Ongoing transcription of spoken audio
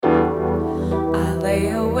lay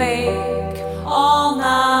awake all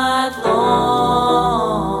night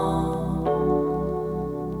long.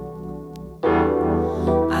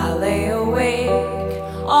 I lay awake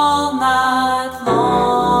all night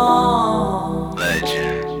long.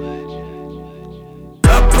 Legend.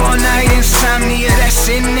 Up all night, insomnia, that's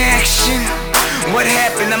in action. What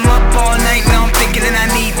happened? I'm up all night, now I'm thinking that I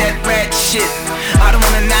need that rat shit. I don't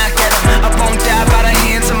wanna knock at him, I won't die by the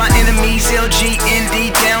hands of my enemies.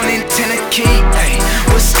 LGND down in Tennessee. Hey,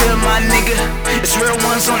 what's good, my nigga? It's real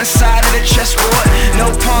ones on the side of the chessboard. No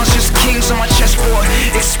pawns, just kings on my chessboard.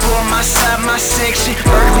 Explore my side, my section.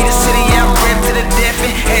 Berkeley, the city out, rep to the death,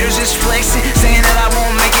 and haters just flexing, saying that I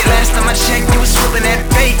won't make it. Last time I checked, you was flipping that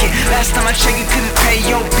bacon. Last time I checked, you couldn't pay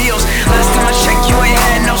your bills. Last time I checked, you ain't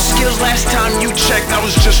had no skills. Last time you checked, I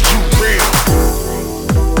was just too real.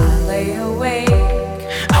 I lay awake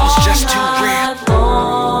I was just too all real. night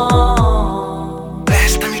long.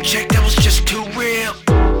 Last time you checked, I was just too real.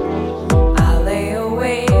 I lay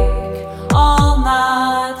awake all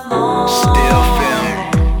night long. Still film.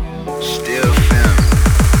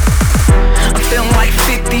 I'm feeling like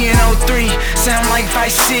 50 in 03. Sound like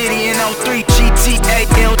Vice City in 03. GTA,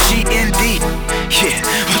 LGND. Yeah,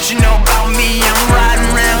 what you know about me? I'm riding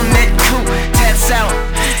around that coupe, tats out.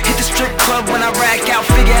 Hit the strip club when I rack out.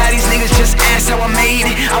 Figure how these niggas just asked how I made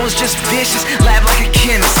it. I was just vicious, lab like a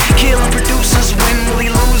chemist. Killing producers, when will he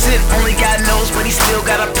lose it? Only God knows, but he still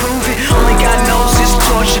gotta prove it. Only God knows his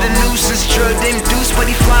torture, the nuisance. Drugged induced, but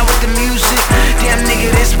he fly with the music. Damn nigga,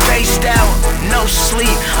 this based out. No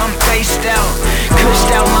sleep, I'm based out.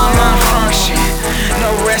 Cushed out, my mind function.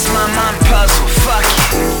 No rest, my mind puzzle. Fuck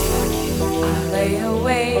it. I lay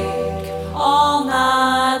awake all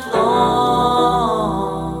night long.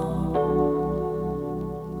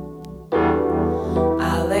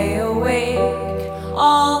 I lay awake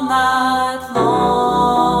all night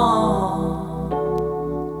long.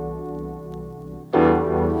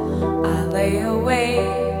 I lay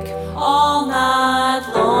awake all